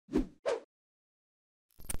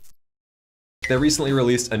They recently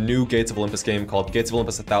released a new Gates of Olympus game called Gates of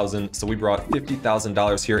Olympus 1000, so we brought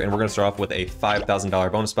 $50,000 here, and we're gonna start off with a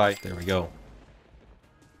 $5,000 bonus buy. There we go.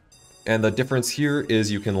 And the difference here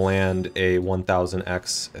is you can land a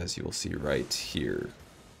 1000x, as you will see right here.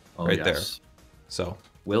 Oh, right yes. there. So.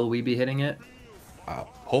 Will we be hitting it?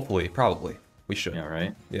 Hopefully, probably. We should. Yeah,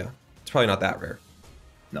 right? Yeah. It's probably not that rare.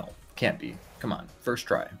 No, can't be. Come on, first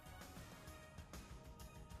try.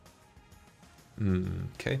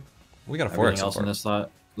 Okay. We got a 4x. Everything else in this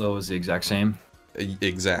slot, though, is the exact same.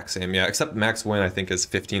 Exact same, yeah. Except max win, I think, is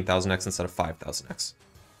 15,000x instead of 5,000x.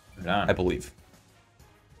 Right on. I believe.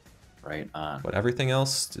 Right on. But everything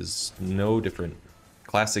else is no different.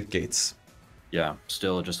 Classic Gates. Yeah,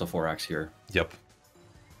 still just a 4x here. Yep.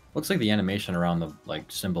 Looks like the animation around the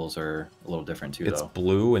symbols are a little different too, It's though.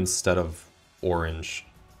 blue instead of orange,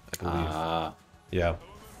 I believe. Yeah.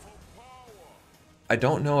 I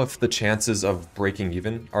don't know if the chances of breaking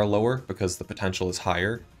even are lower because the potential is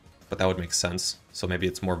higher, but that would make sense. So maybe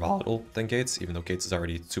it's more volatile than Gates, even though Gates is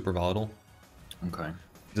already super volatile. Okay.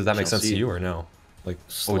 Does that make sense to you or no? Like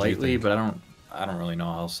slightly, but I don't really know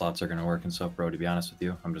how slots are gonna work and stuff, bro. To be honest with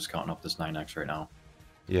you, I'm just counting up this 9x right now.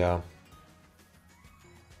 Yeah.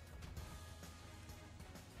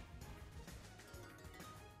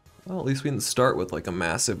 Well, at least we didn't start with like a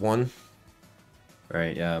massive one.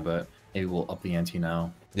 Right, yeah, but maybe we'll up the ante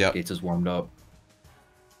now. Yeah. Gates is warmed up.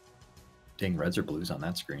 Dang, reds or blues on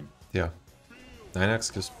that screen. Yeah.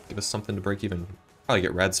 9x, just give us something to break even. Probably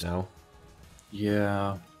get reds now.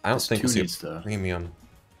 Yeah. I don't think we'll see a premium.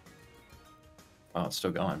 Oh, it's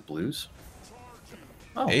still going. Blues?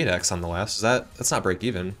 Oh. 8x on the last. That's not break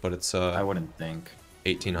even, but it's I wouldn't think.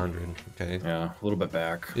 1800. Okay. Yeah, a little bit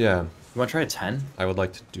back. Yeah. You want to try a 10? I would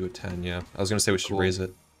like to do a 10, yeah. I was going to say we should raise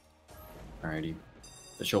it. Alrighty.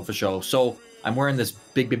 For show. So, I'm wearing this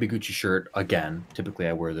Big Baby Gucci shirt again. Typically,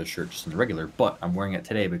 I wear this shirt just in the regular, but I'm wearing it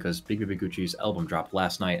today because Big Baby Gucci's album dropped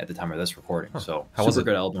last night at the time of this recording. Huh. So, how was it?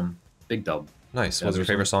 Super good album. Big dub. Nice. What's your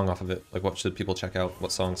favorite song off of it? Like, what should people check out?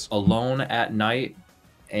 What songs? Alone at Night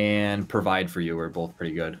and Provide for You are both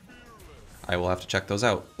pretty good. I will have to check those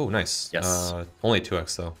out. Oh, nice. Yes. Only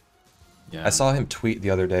 2x, though. Yeah. I saw him tweet the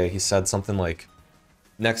other day. He said something like,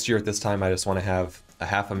 next year at this time, I just want to have a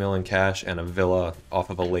 $500,000 cash and a villa off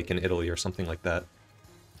of a lake in Italy or something like that.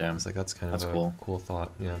 Damn. I was like, that's kind of a cool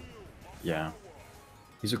thought. Yeah. Yeah.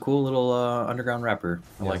 He's a cool little underground rapper.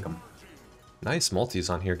 I like him. Nice multis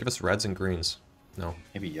on here. Give us reds and greens. No.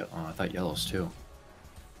 Maybe I thought yellows too.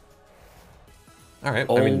 All right.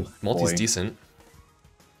 I mean, multi's decent.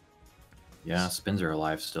 Yeah, spins are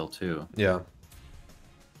alive still too. Yeah.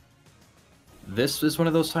 This is one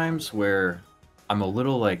of those times where I'm a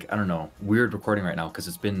little I don't know, weird recording right now because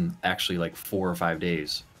it's been actually 4 or 5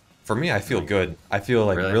 days. For me, I feel good. I feel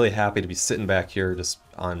really? really happy to be sitting back here just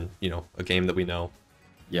on, a game that we know.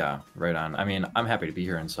 Yeah, right on. I mean, I'm happy to be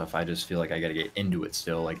here and stuff. I just feel like I got to get into it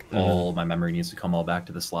still. All my memory needs to come all back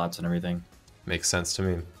to the slots and everything. Makes sense to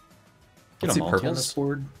me. Get Let's a see multi on purples. this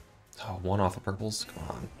board. Oh, one off of purples. Come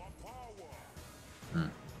on.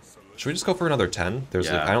 Should we just go for another 10?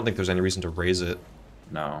 I don't think there's any reason to raise it.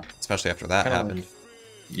 No. Especially after that happened.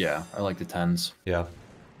 Yeah, I like the 10s. Yeah.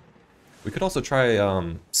 We could also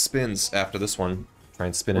try spins after this one. Try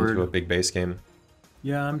and spin into a big base game.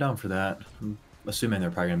 Yeah, I'm down for that. I'm assuming they're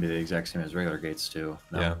probably going to be the exact same as regular gates too.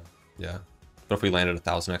 No? Yeah, yeah. But if we landed a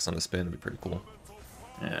 1000x on the spin, it'd be pretty cool.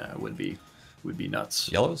 Yeah, it would be. Would be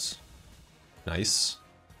nuts. Yellows? Nice.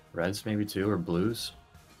 Reds maybe too, or blues?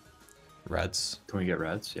 Reds. Can we get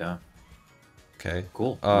reds? Yeah. Okay.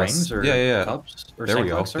 Cool. Rings or cups? Or there we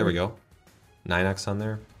go. There we go. 9x on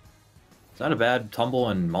there. It's not a bad tumble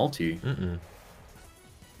and multi.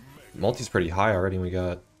 Multi's pretty high already. We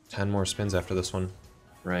got 10 more spins after this one.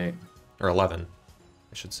 Right. Or 11,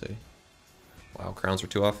 I should say. Wow, crowns were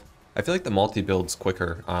 2 off. I feel like the multi builds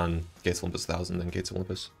quicker on Gates of Olympus 1000 than Gates of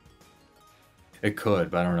Olympus. It could,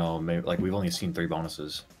 but I don't know. Maybe we've only seen 3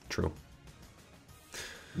 bonuses. True.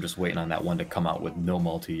 I'm just waiting on that one to come out with no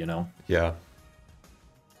multi, Yeah.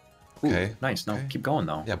 Okay. Ooh, nice. No, keep going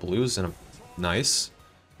though. Yeah, blues and nice.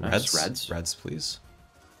 Reds. Reds, please.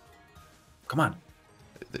 Come on.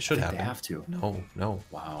 It should happen. They have to. No.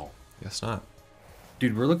 Wow. Guess not.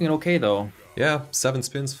 Dude, we're looking okay though. Yeah, 7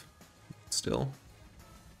 spins. Still.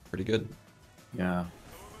 Pretty good. Yeah.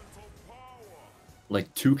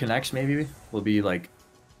 2 connects maybe will be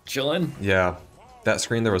chilling. Yeah. That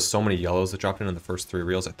screen, there was so many yellows that dropped in the first 3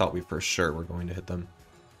 reels. I thought we for sure were going to hit them.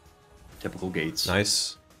 Typical gates.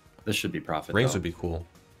 Nice. This should be profit. Rings would be cool.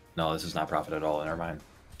 No, this is not profit at all. Never mind.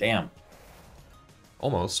 Damn.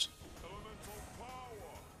 Almost.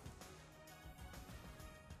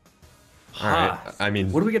 Alright, I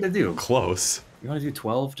mean... What are we gonna do? Close. You wanna do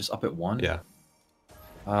 12? Just up at 1? Yeah.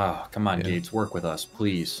 Ah, come on, Gates. Work with us,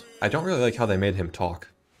 please. I don't really like how they made him talk.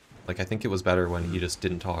 Like, I think it was better when he just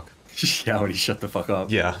didn't talk. Yeah, when he shut the fuck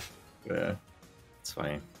up. Yeah. Yeah. It's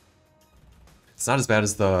funny. It's not as bad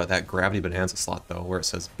as that Gravity Bonanza slot, though, where it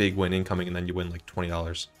says big win incoming and then you win like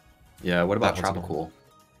 $20. Yeah, what about That one's Tropical?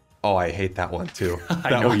 Oh, I hate that one, too.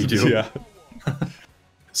 I know you do. Yeah.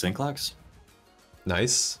 Synclax?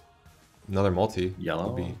 Nice. Another multi.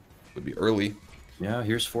 Yellow? Would be early. Yeah,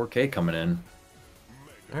 here's 4K coming in.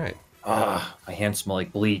 Alright. Ah, my hands smell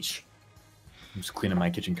like bleach. I'm just cleaning my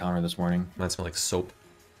kitchen counter this morning. Mine smell like soap.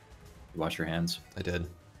 You wash your hands. I did.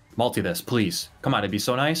 Multi this, please. Come on, it'd be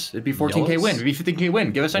so nice. It'd be 14K win. It'd be 15K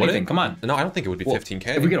win. Give us anything. Come on. No, I don't think it would be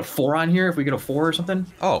 15K. If we get a 4 on here, if we get a 4 or something.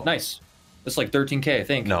 Oh. Nice. It's like 13K, I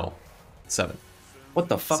think. No. 7. What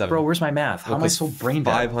the fuck, 7. bro? Where's my math? How am I so brain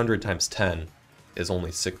dead? 500 times 10 is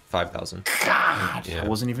only 5,000. God, yeah. I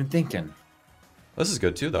wasn't even thinking. This is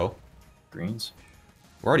good, too, though. Greens.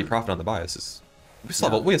 We're already profiting on the biases. We still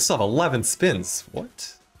have 11 spins.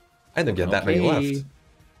 What? I didn't get that many left.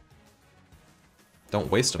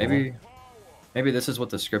 Don't waste them all. Maybe this is what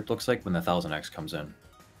the script looks like when the 1000X comes in.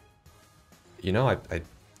 You know, I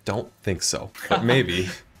don't think so, but maybe.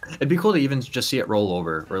 It'd be cool to even just see it roll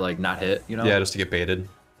over or like not hit, you know? Yeah, just to get baited.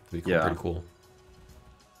 It'd be cool, Yeah. pretty cool.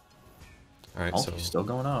 All right, so still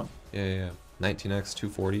going up. Yeah. 19x,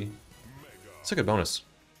 240. It's a good bonus.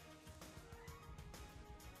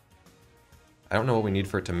 I don't know what we need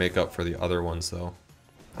for it to make up for the other ones, though.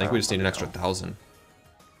 I think we just need an extra 1,000.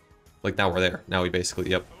 Like, now we're there. Now we basically,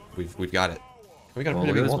 yep, we've got it. We got a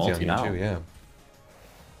pretty big multi on here, too, yeah.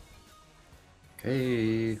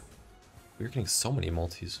 Okay. We're getting so many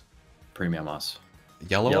multis. Premium us.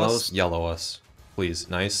 Yellows? Yellow us. Please,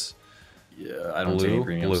 nice. Yeah, I don't see any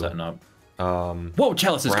premium setting up. Whoa,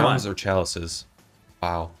 chalices, come on. Browns or chalices?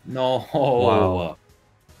 Wow. No. Wow.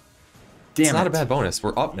 Damn it's not a bad bonus.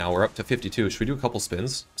 We're up now. We're up to 52. Should we do a couple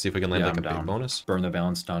spins? See if we can land like a big bonus? Burn the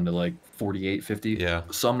balance down to like 48, 50. Yeah.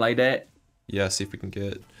 Something like that. Yeah, see if we can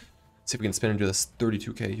spin and do this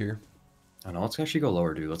 32K here. Oh no, let's actually go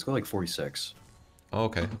lower, dude. Let's go like 46. Oh,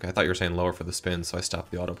 okay. Okay, I thought you were saying lower for the spin, so I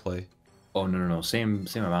stopped the autoplay. Oh, no. Same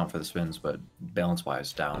amount for the spins, but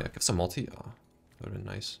balance-wise down. Yeah, give some multi. Oh, that would have been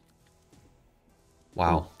nice.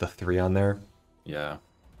 Wow, the 3 on there. Yeah.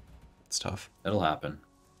 It's tough. It'll happen.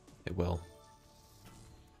 It will.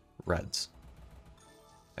 Reds.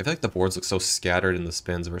 I feel like the boards look so scattered in the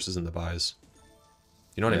spins versus in the buys.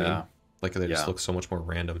 You know what I mean? Like they just look so much more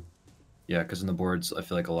random. Yeah, because in the boards, I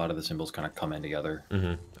feel like a lot of the symbols kind of come in together.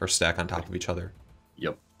 Or stack on top of each other.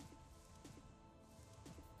 Yep.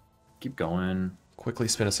 Keep going. Quickly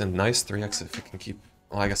spin us in. Nice 3x if it can keep...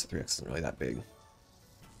 Well, I guess the 3x isn't really that big.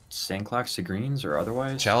 Sandclacks to greens or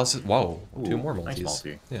otherwise? Chalices. Whoa. Ooh, 2 more multis. Nice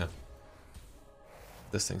multi. Yeah.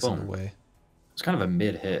 This thing's in the way. It's kind of a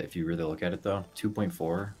mid hit if you really look at it though.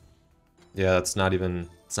 2.4. Yeah, that's not even...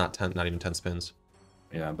 It's not 10, not even 10 spins.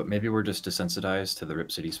 Yeah, but maybe we're just desensitized to the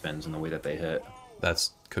Rip City spins and the way that they hit.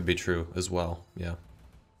 That's could be true as well. Yeah.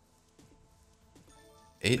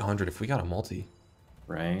 800 if we got a multi.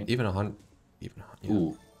 Right. Even 100. Even yeah.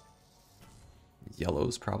 Ooh.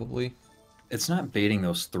 Yellows probably. It's not baiting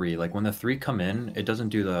those 3. Like when the 3 come in, it doesn't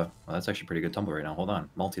do the. Well, that's actually pretty good tumble right now. Hold on.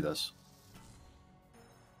 Multi this.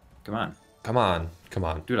 Come on. Come on. Come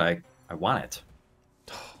on. Dude, I want it.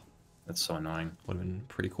 That's so annoying. Would have been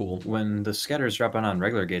pretty cool. When the scatters drop on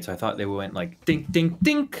regular gates, I thought they went like dink, dink,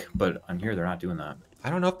 dink, but on here they're not doing that. I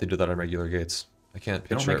don't know if they do that on regular gates. I can't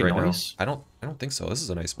picture it right now. I don't think so. This is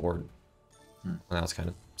a nice board. Well, now it's kind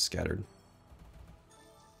of scattered.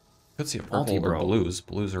 Could see a purple or blues.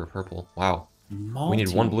 Blues or purple. Wow. Multi. We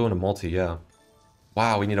need 1 blue and a multi, yeah.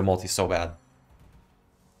 Wow, we need a multi so bad.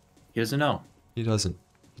 He doesn't know. He doesn't.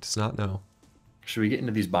 He does not know. Should we get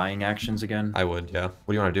into these buying actions again? I would, yeah. What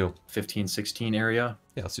do you want to do? 15, 16 area?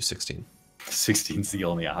 Yeah, let's do 16. 16's the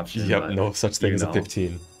only option. Yep, no such thing as a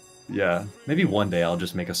 15. Yeah. Maybe one day I'll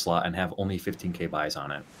just make a slot and have only 15K buys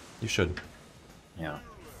on it. You should. Yeah.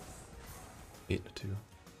 8 to 2.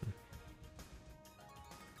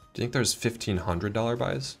 Do you think there's $1,500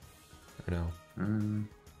 buys? Or no?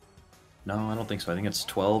 No, I don't think so. I think it's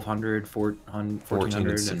 1,200, 1400, 14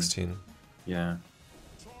 and 16. Yeah.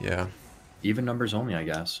 Yeah. Even numbers only, I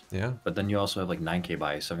guess. Yeah. But then you also have like 9K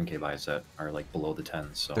buys, 7K buys that are like below the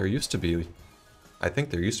 10s. So. There used to be, I think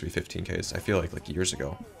there used to be 15Ks. I feel like years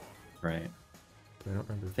ago. Right. But I don't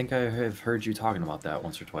remember. I think I have heard you talking about that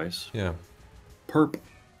once or twice. Yeah. Perp.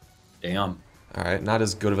 Damn. All right, not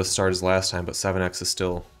as good of a start as last time, but 7x is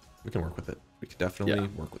still, we can work with it. We can definitely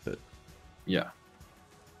work with it. Yeah.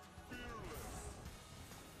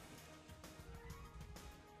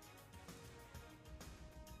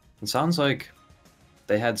 It sounds like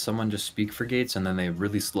they had someone just speak for Gates, and then they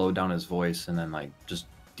really slowed down his voice, and then like just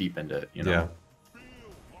deepened it. You know? Yeah.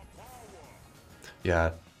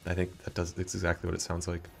 Yeah, I think that does. It's exactly what it sounds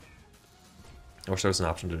like. I wish there was an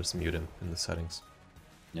option to just mute him in the settings.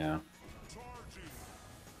 Yeah.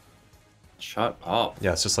 Shut up.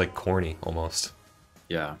 Yeah, it's just like corny almost.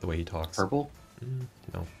 Yeah. The way he talks. Purple?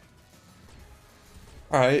 No.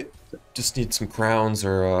 Alright. Just need some crowns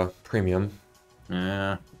or premium.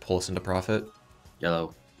 Yeah. Pull us into profit.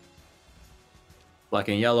 Yellow. Black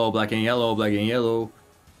and yellow, black and yellow, black and yellow.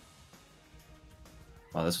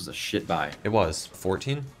 Wow, this was a shit buy. It was.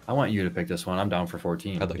 14? I want you to pick this one. I'm down for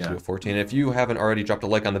 14. I'd like to do a 14. If you haven't already dropped a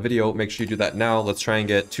like on the video, make sure you do that now. Let's try and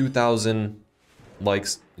get 2,000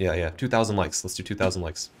 likes. Yeah, 2,000 likes. Let's do 2,000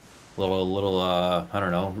 likes. Little, I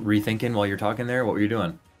don't know, rethinking while you're talking there? What were you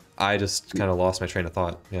doing? I just kind of lost my train of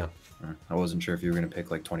thought. Yeah. I wasn't sure if you were going to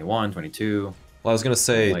pick like 21, 22. Well, I was going to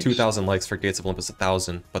say Likes. 2,000 likes for Gates of Olympus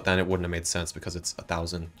 1,000, but then it wouldn't have made sense because it's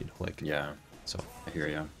 1,000, you know, like. Yeah. So. I hear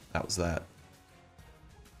you. That was that.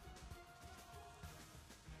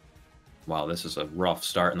 Wow, this is a rough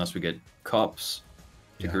start unless we get cups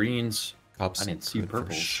to greens. Cups I didn't see could for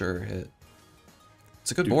purples. sure hit.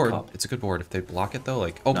 It's a good Dude, board. cup. It's a good board. If they block it though,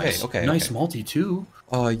 like okay, Nice. okay, Nice okay. multi too.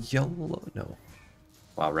 Yellow, no.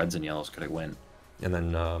 Wow, reds and yellows could have win. And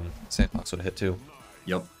then Sandbox would have hit too.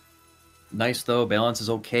 Yep. Nice though. Balance is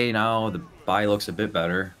okay now. The buy looks a bit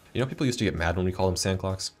better. You know, people used to get mad when we call them sand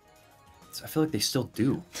clocks, I feel like they still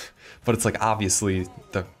do. but it's like obviously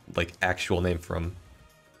the like actual name from.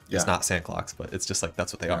 It's Yeah. not sand clocks, but it's just like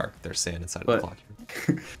that's what they are. They're sand inside of But- the clock.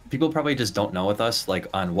 People probably just don't know with us, like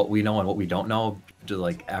on what we know and what we don't know, to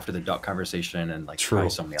like after the duck conversation and like True, probably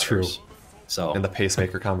so many true. others. So And the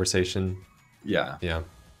pacemaker conversation. yeah. Yeah.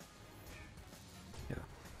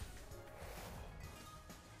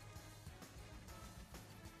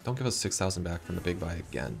 Don't give us 6,000 back from the big buy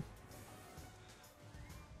again.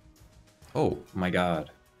 Oh, My God.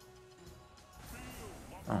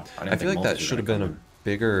 Oh, I feel like that should have been a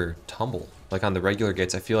bigger tumble. Like on the regular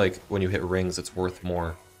gates, I feel like when you hit rings, it's worth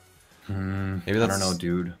more. Maybe I that's, don't know,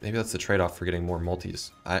 dude. Maybe that's the trade-off for getting more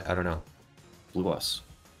multis. I don't know. Blew us.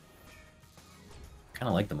 Kind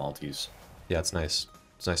of like the multis. Yeah, it's nice.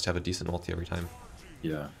 It's nice to have a decent multi every time.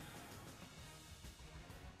 Yeah.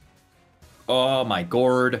 Oh my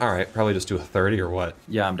gourd. All right, probably just do a 30 or what?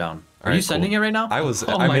 Yeah, I'm down. Are All you right, sending cool. it right now? Oh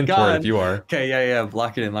I'm my in for God. it if you are. Okay, yeah.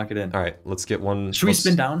 Lock it in, lock it in. All right, let's get one. Should we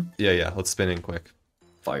spin down? Yeah, let's spin in quick.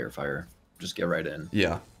 Fire. Just get right in.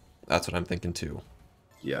 Yeah, that's what I'm thinking too.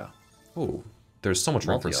 Yeah. Oh, there's so much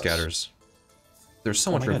room for Multi-us. scatters. There's so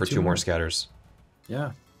Oh much my room God, for two two more more. scatters.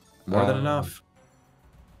 Yeah. More than enough.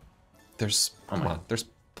 There's come on, there's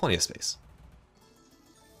plenty of space.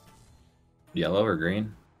 Yellow or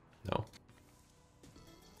green? No.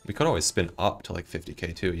 We could always spin up to like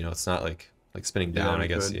 50k too. You know, it's not like spinning Yeah, down. we I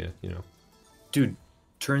guess could. you know. Dude,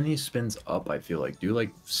 turn these spins up, I feel like. Do like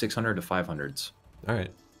 600 to 500s. All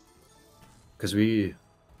right, Because we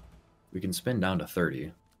can spin down to 30,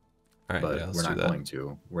 all right. but Yeah, let's we're do not that. going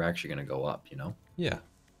to. We're actually going to go up, you know? Yeah.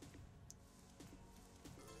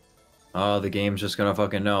 Oh, the game's just going to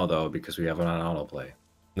fucking know, though, because we have it on autoplay.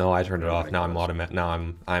 No, I turned it off. my Now I'm gosh. automatic. Now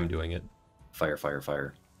I'm doing it. Fire.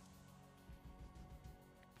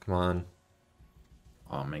 Come on.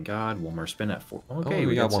 Oh my God, one more spin at 4. Oh, Okay,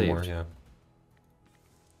 we got got one saved. more. Yeah.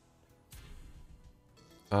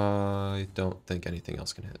 I don't think anything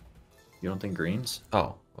else can hit. You don't think greens?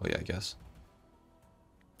 Oh yeah, I guess.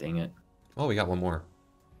 Dang it. Oh, we got one more.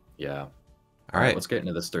 Yeah. All right. Let's get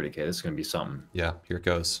into this 30k. This is going to be something. Yeah, here it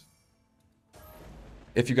goes.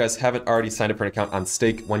 If you guys haven't already signed up for an account on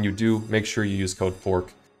Stake, when you do, make sure you use code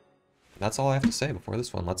FORK. That's all I have to say before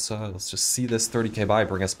this one. Let's just see this 30k buy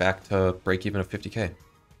bring us back to break even of 50k.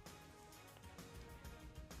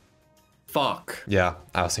 Fuck. Yeah,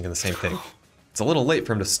 I was thinking the same thing. It's a little late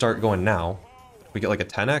for him to start going now. If we get like a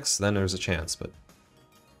 10x, then there's a chance, but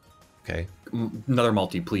okay. Another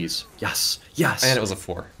multi, please. Yes. And it was a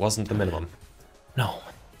 4. Wasn't the minimum. No.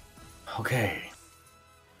 Okay.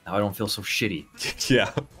 Now I don't feel so shitty.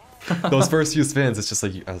 Yeah. Those first few spins, it's just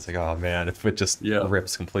like, I was like, oh man, if it just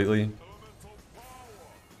rips completely.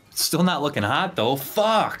 Still not looking hot though.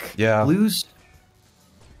 Fuck. Yeah. Blues.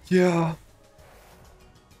 Yeah.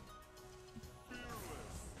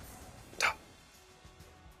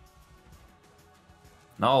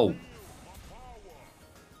 No.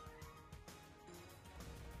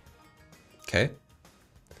 Okay.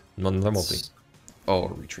 Another multi. Oh,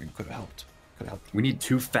 a retreat could have helped. Could have helped. We need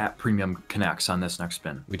 2 fat premium connects on this next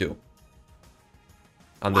spin. We do.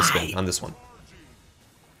 On this Why? spin. On this one.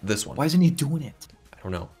 This one. Why isn't he doing it? I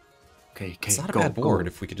don't know. Okay, It's not a bad board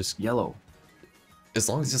if we could just... Yellow. As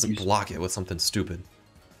long as he doesn't block it with something stupid.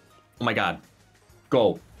 Oh my god.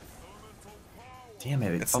 Go. Damn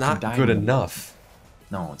it. It's not good enough.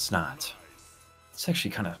 No, it's not. It's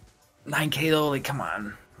actually kind of... 9k though, like, come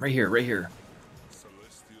on. Right here, right here.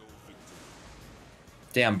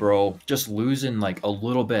 Damn, bro. Just losing, like, a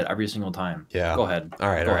little bit every single time. Yeah. Go ahead. All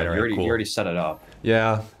right, all right, You already set it up.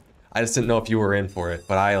 Yeah. I just didn't know if you were in for it,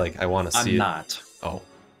 but I want to see it. I'm not. Oh.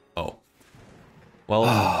 Oh. Well,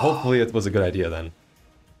 hopefully it was a good idea then.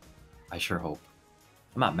 I sure hope.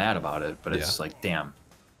 I'm not mad about it, but it's like, damn.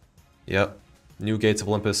 Yep. New Gates of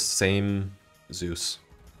Olympus, same Zeus.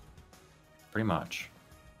 Pretty much.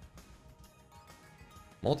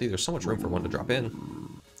 Multi, there's so much room for one to drop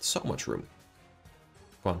in. So much room.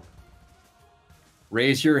 Come on.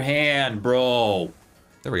 Raise your hand, bro.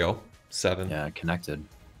 There we go. 7. Yeah, connected.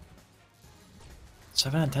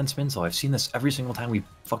 7 on 10 spins, though. I've seen this every single time we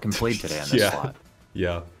fucking played today on this slot.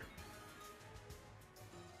 Yeah.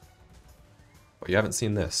 But you haven't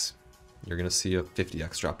seen this. You're going to see a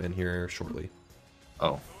 50x drop in here shortly.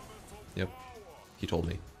 Oh. Yep. He told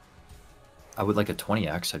me. I would like a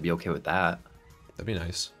 20x. I'd be okay with that. That'd be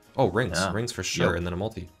nice. Oh, rings. Yeah. Rings for sure, and then a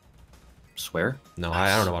multi. Swear? No,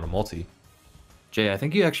 I don't know about a multi. Jay, I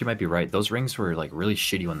think you actually might be right. Those rings were like really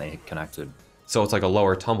shitty when they connected. So it's like a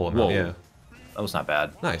lower tumble amount, yeah. That was not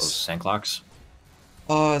bad. Nice. Those sand clocks.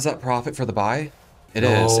 Is that profit for the buy? It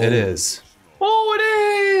is. It is. Oh,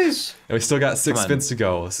 it is! And we still got 6 spins to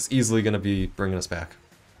go. This is easily going to be bringing us back.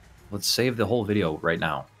 Let's save the whole video right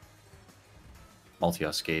now.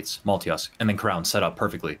 Multi-us, Gates. Multi-us. And then Crown set up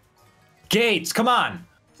perfectly. Gates, come on!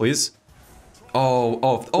 Please? Oh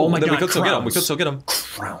my god, we could still get them. We could still get them.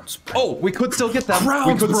 Crowns, bro. Oh, we could still get them. Crowns,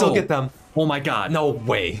 we could bro. still get them. Oh my god. No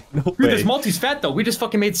way. No Dude, way. this multi's fat though. We just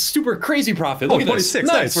fucking made super crazy profit. Look at 26.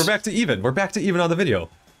 this. Nice. We're back to even. We're back to even on the video.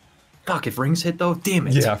 Fuck, if rings hit though, damn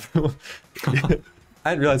it. Yeah.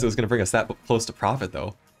 I didn't realize it was going to bring us that close to profit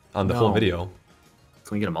though on the full video.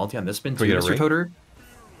 Can we get a multi on this spin Can too, we get a Mr. ring? Toter?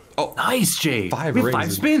 Oh, nice, Jay. 5 we have rings.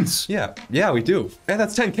 5 spins. Yeah. Yeah, we do. And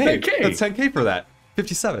that's 10k. 10K. That's 10k for that.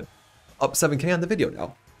 57. Up 7k on the video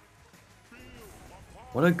now.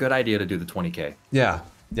 What a good idea to do the 20k. Yeah.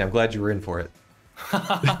 Yeah, I'm glad you were in for it.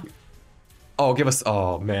 Oh, give us...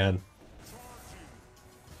 Oh, man.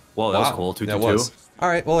 Well, that was cool. 2 2 2. All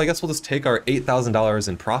right, well, I guess we'll just take our $8,000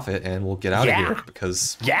 in profit and we'll get out of here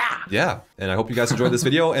because... Yeah! Yeah. And I hope you guys enjoyed this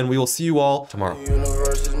video, and we will see you all tomorrow.